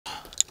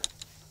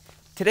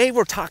Today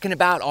we're talking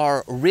about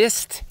our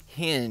wrist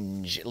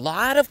hinge. A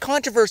lot of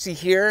controversy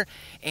here,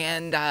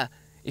 and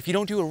if you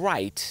don't do it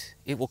right,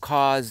 it will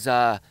cause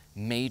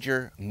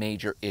major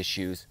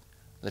issues.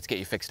 Let's get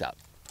you fixed up.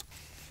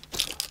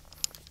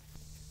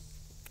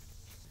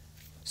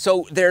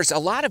 So there's a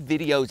lot of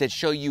videos that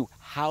show you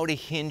how to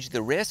hinge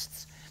the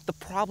wrists. The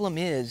problem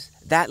is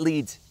that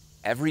leads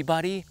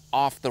everybody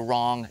off the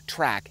wrong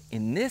track.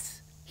 In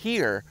this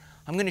here,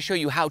 I'm going to show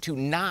you how to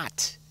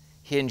not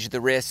hinge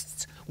the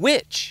wrists,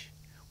 which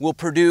will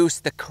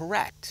produce the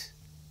correct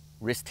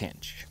wrist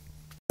hinge.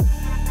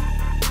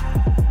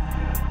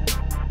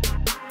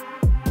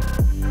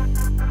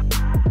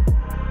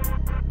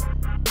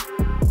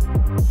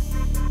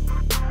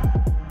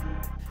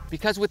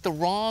 Because with the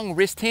wrong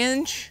wrist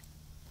hinge,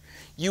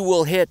 you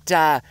will hit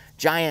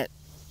giant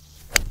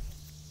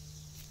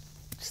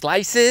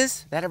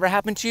slices. That ever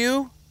happened to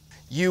you?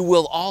 You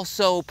will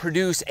also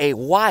produce a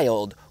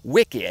wild,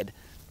 wicked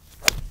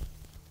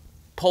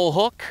pull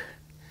hook,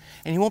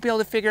 and you won't be able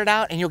to figure it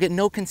out, and you'll get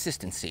no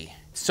consistency.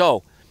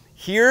 So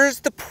here's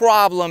the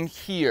problem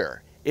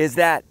here, is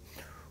that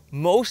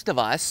most of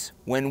us,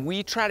 when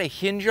we try to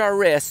hinge our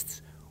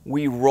wrists,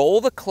 we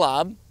roll the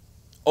club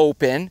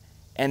open,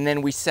 and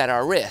then we set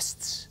our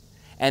wrists.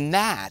 And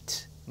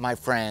that, my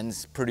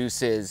friends,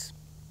 produces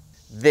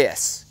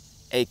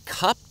this, a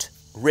cupped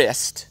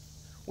wrist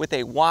with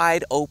a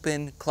wide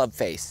open club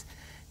face.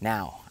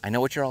 Now, I know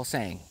what you're all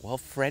saying. Well,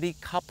 Freddie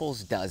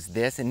Couples does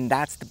this, and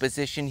that's the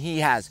position he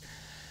has.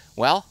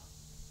 Well,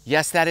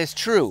 yes, that is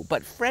true,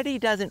 but Freddie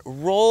doesn't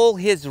roll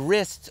his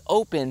wrists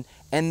open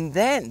and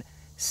then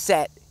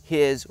set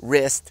his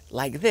wrist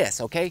like this,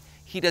 okay?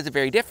 He does it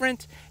very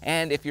different,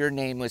 and if your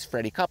name was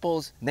Freddie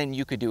Couples, then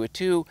you could do it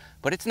too,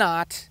 but it's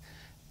not.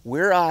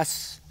 We're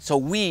us, so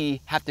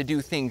we have to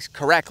do things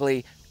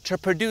correctly to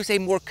produce a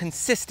more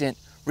consistent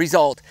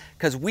result,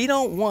 because we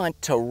don't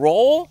want to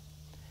roll,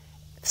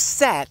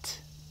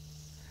 set.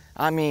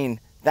 I mean,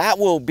 that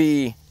will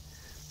be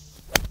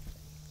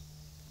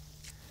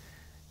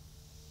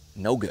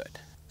no good.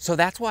 So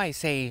that's why I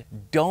say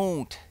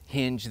don't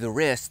hinge the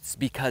wrists,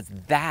 because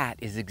that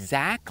is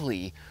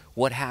exactly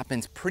what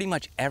happens pretty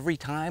much every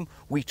time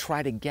we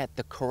try to get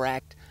the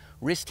correct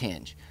wrist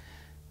hinge.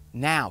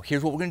 Now,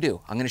 here's what we're gonna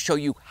do. I'm gonna show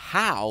you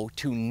how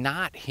to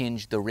not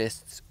hinge the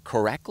wrists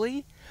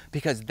correctly,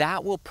 because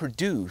that will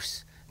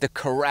produce the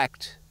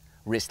correct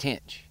wrist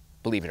hinge,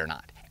 believe it or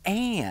not.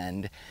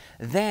 And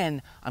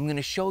then I'm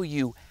gonna show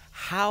you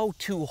how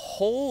to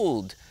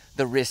hold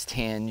the wrist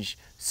hinge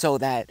so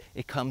that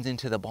it comes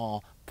into the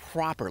ball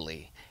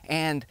properly.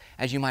 And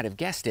as you might have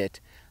guessed it,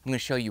 I'm going to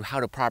show you how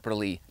to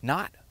properly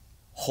not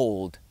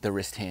hold the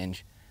wrist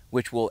hinge,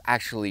 which will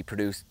actually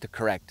produce the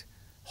correct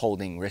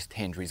holding wrist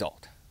hinge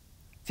result.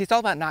 See, it's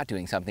all about not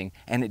doing something,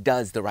 and it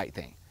does the right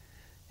thing.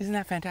 Isn't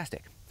that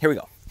fantastic? Here we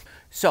go.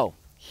 So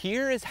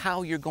here is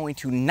how you're going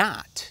to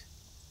not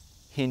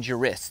hinge your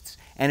wrists.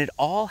 And it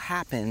all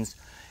happens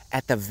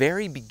at the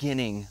very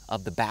beginning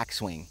of the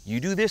backswing. You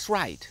do this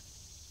right,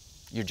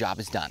 your job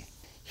is done.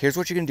 Here's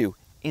what you're gonna do.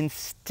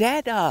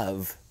 Instead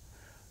of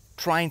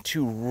trying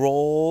to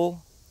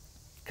roll,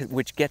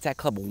 which gets that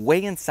club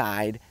way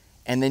inside,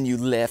 and then you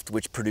lift,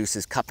 which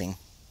produces cupping,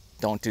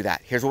 don't do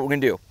that. Here's what we're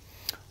gonna do.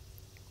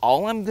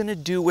 All I'm gonna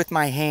do with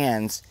my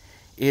hands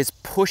is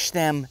push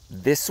them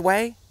this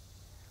way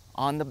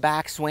on the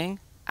backswing,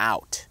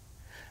 out.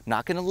 I'm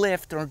not gonna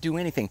lift or do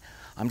anything.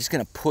 I'm just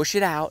gonna push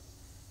it out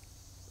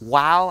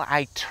while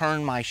I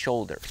turn my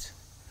shoulders.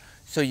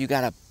 So you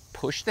gotta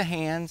push the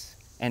hands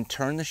and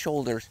turn the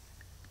shoulders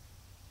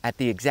at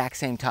the exact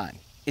same time.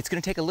 It's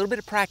gonna take a little bit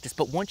of practice,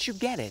 but once you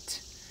get it,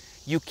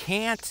 you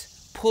can't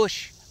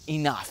push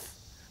enough.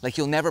 Like,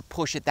 you'll never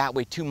push it that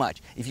way too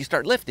much. If you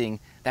start lifting,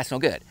 that's no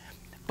good.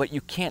 But you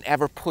can't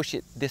ever push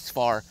it this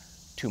far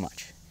too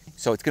much.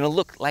 So it's gonna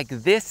look like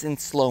this in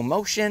slow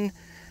motion.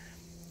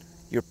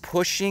 You're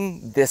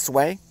pushing this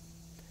way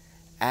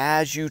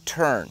as you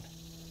turn.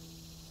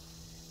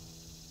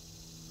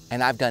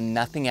 And I've done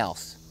nothing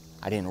else.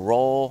 I didn't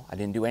roll, I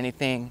didn't do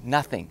anything,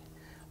 nothing.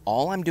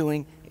 All I'm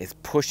doing is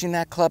pushing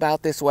that club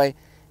out this way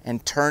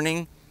and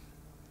turning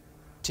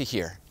to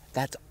here.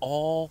 That's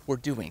all we're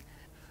doing.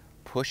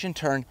 Push and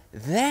turn.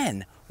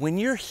 Then, when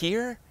you're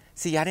here,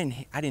 see, I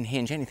didn't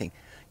hinge anything.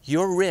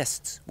 Your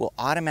wrists will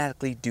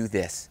automatically do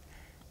this.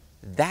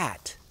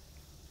 That,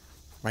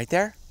 right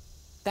there,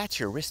 that's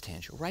your wrist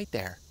hinge, right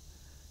there.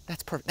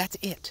 That's perfect, that's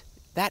it.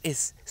 That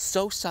is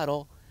so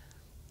subtle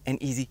and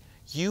easy.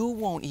 You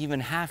won't even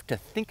have to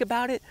think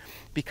about it,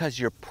 because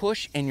your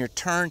push and your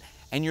turn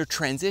and your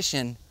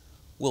transition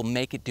will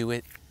make it do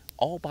it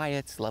all by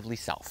its lovely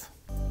self.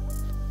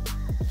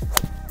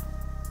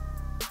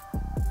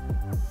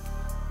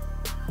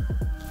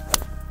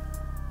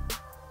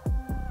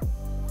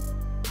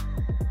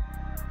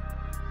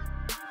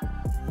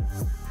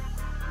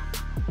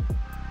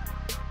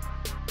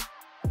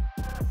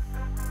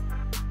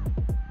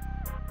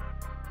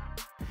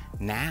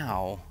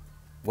 Now,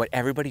 what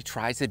everybody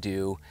tries to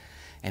do,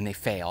 and they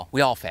fail,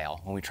 we all fail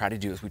when we try to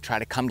do this, we try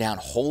to come down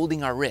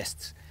holding our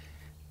wrists.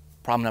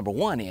 Problem number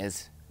one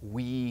is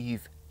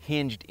we've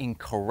hinged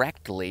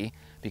incorrectly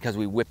because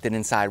we whipped it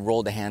inside,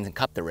 rolled the hands and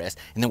cupped the wrist,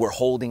 and then we're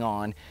holding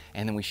on,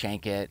 and then we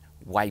shank it,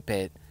 wipe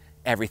it,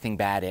 everything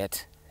bad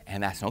it,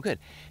 and that's no good.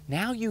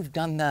 Now you've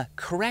done the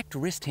correct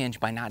wrist hinge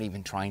by not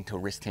even trying to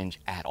wrist hinge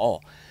at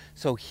all.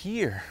 So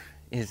here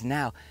is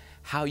now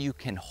how you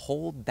can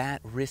hold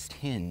that wrist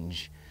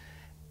hinge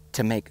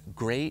to make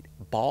great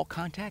ball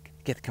contact,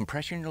 get the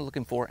compression you're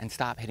looking for, and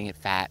stop hitting it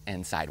fat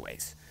and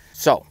sideways.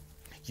 So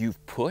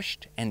you've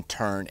pushed and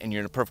turned, and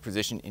you're in a perfect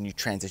position, and you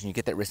transition, you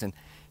get that wrist in.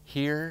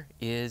 Here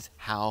is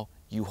how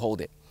you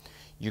hold it.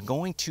 You're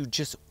going to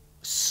just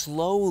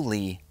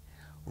slowly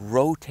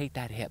rotate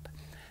that hip.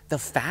 The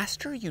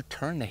faster you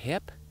turn the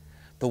hip,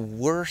 the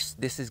worse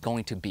this is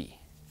going to be,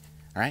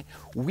 all right?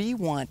 We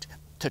want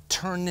to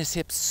turn this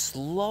hip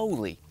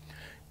slowly.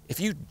 If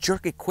you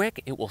jerk it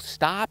quick, it will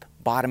stop,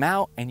 bottom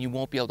out, and you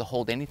won't be able to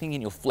hold anything,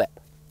 and you'll flip.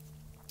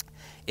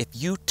 If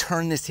you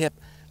turn this hip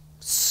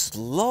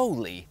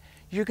slowly,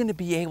 you're going to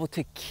be able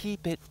to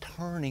keep it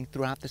turning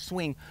throughout the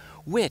swing,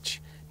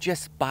 which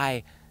just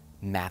by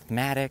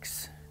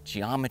mathematics,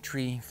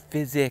 geometry,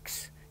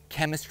 physics,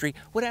 chemistry,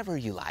 whatever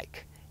you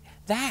like,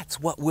 that's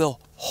what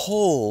will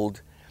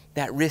hold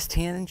that wrist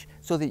hinge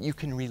so that you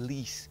can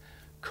release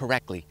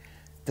correctly.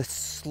 The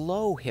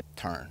slow hip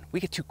turn, we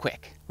get too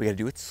quick. We got to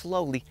do it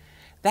slowly.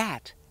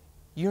 That,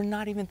 you're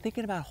not even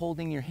thinking about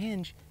holding your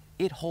hinge,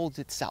 it holds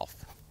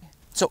itself.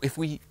 So if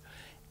we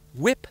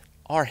whip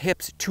our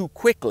hips too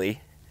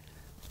quickly,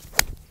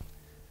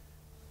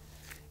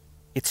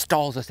 it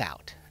stalls us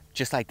out,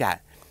 just like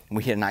that. And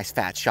we hit a nice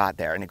fat shot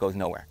there and it goes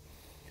nowhere.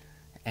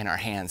 And our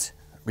hands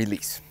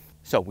release.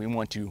 So we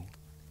want to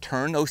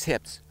turn those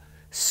hips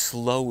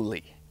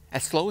slowly,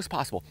 as slow as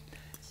possible.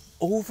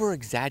 Over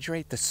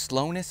exaggerate the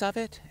slowness of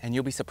it and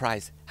you'll be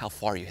surprised how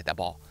far you hit that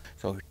ball.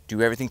 So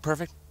do everything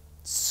perfect,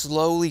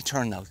 slowly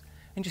turn those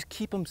and just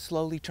keep them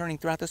slowly turning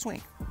throughout the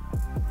swing.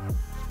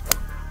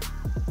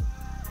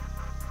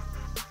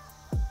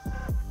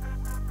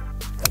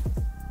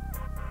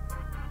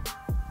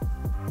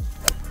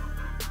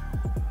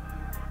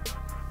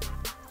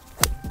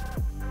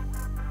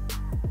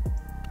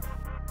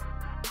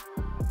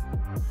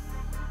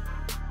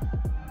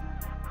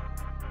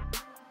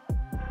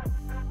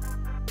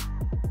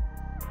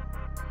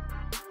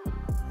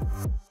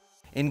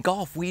 In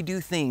golf, we do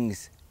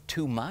things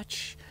too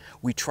much.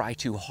 We try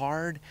too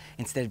hard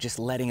instead of just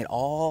letting it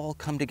all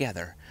come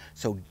together.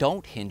 So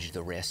don't hinge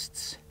the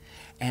wrists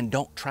and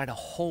don't try to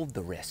hold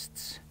the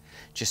wrists.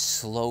 Just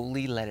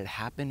slowly let it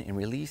happen and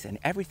release, and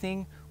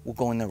everything will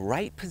go in the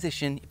right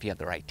position if you have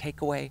the right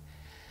takeaway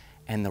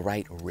and the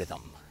right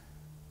rhythm.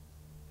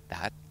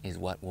 That is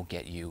what will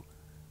get you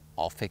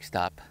all fixed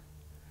up.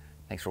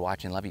 Thanks for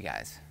watching. Love you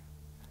guys.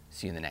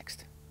 See you in the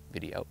next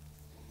video.